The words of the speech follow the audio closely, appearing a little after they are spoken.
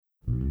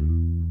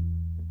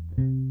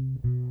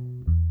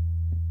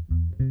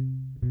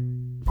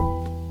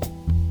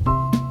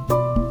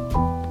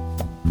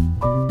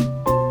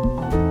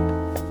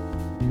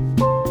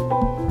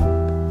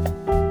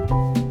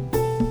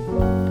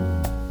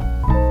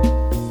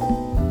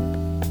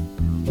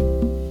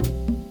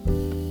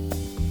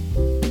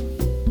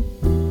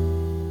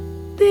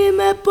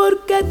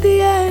porque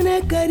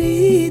tiene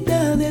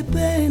carita de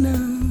pena.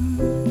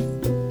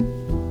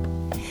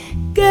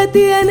 ¿Qué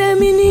tiene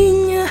mi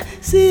niña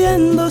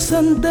siendo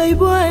santa y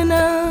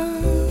buena?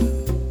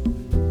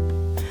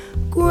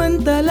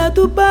 Cuéntale a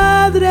tu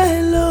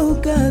padre lo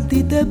que a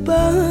ti te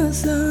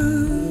pasa.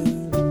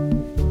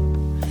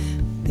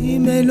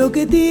 Dime lo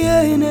que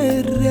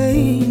tiene,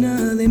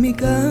 reina de mi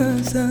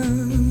casa.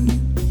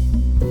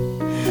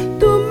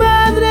 Tu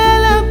madre,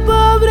 la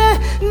pobre,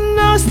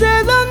 no sé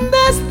dónde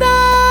está.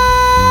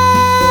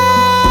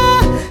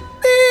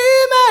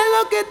 Dime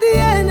lo que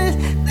tienes,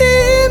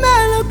 dime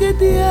lo que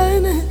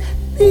tienes,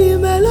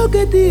 dime lo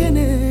que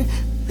tienes,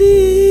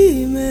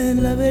 dime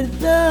la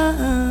verdad.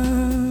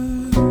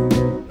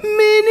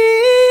 Mi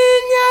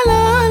niña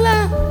Lola,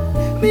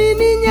 mi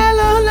niña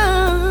Lola,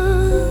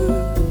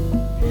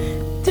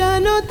 ya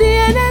no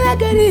tiene la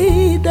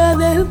carita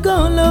del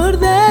color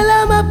de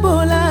la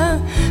amapola.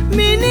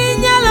 Mi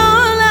niña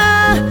Lola,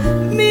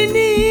 mi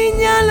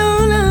niña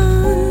Lola,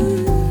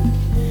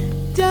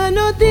 ya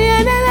no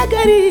tiene la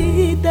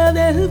carita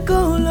del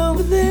color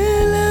de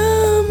la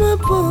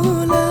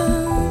amapola.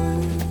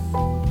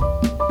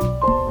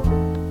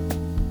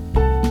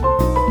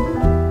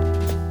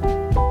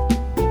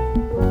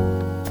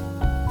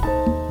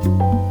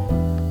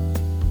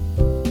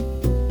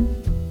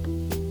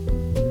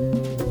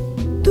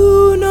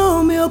 Tú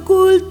no me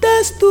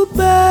ocultas tu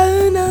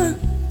pena,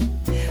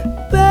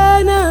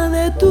 pena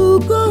de tu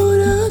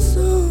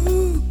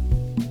corazón.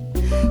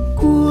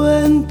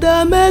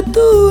 Cuéntame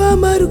tu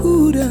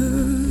amargura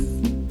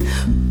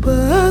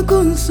pa'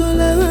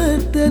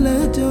 consolártela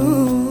yo.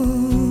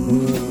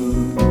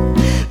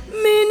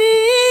 Mi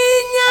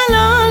niña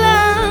Lola,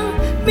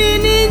 mi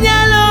niña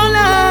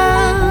Lola,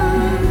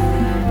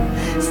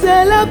 se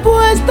le ha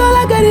puesto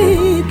la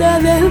carita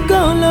del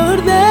color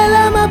de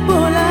la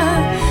amapola.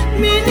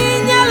 Mi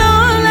niña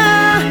Lola,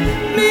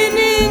 mi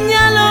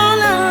niña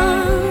Lola,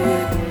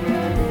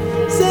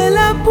 se le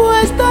ha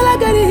puesto la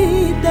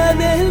carita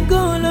del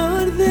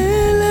color de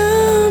la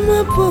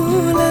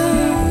amapola.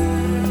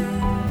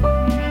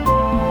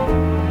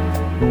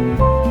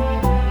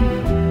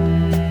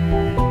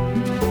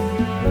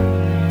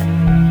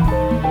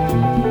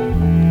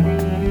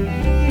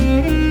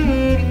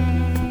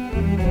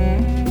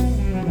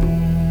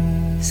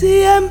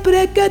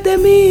 Siempre que te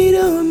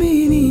miro,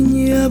 mi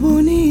niña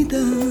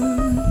bonita,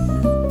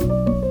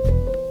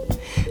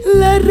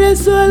 le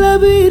rezo a la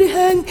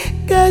Virgen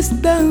que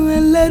está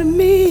en la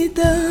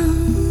ermita.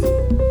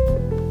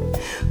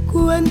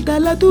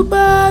 Cuéntale a tu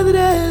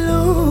padre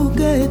lo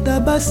que te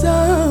ha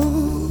pasado.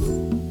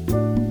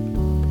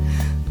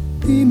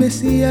 Dime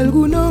si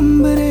algún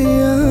hombre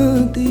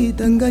a ti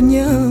te ha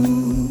engañado.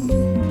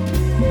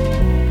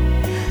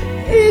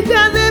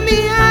 Hija de mi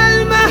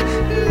alma,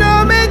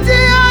 no me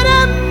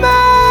llores más.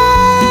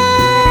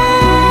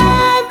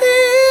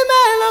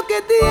 Dime lo que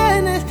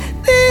tienes,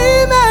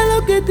 dime lo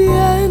que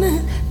tienes,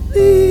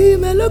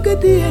 dime lo que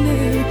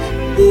tienes,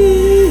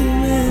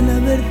 dime la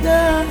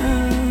verdad.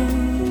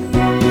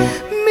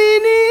 Mi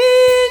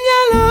niña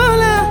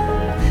Lola,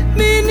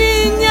 mi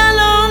niña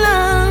Lola,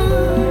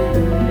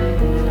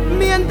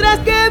 mientras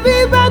que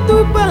viva tu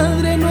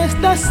padre no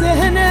estás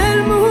en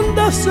el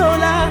mundo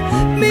sola.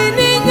 Mi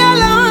niña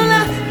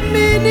Lola,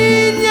 mi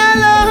niña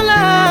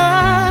Lola,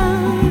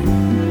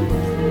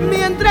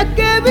 mientras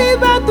que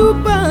viva tu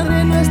padre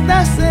no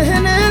estás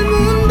en el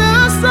mundo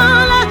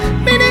sola.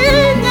 Mi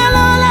niña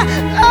Lola,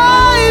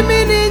 ay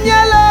mi niña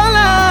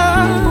Lola,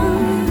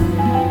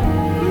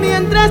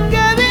 mientras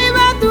que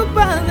viva tu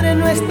padre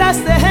no estás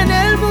en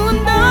el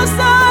mundo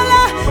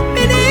sola.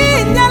 Mi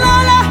niña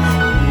Lola,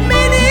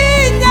 mi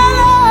niña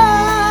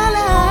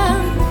Lola,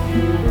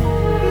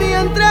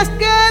 mientras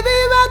que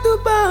viva tu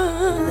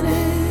padre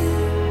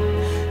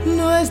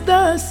no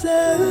estás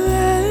en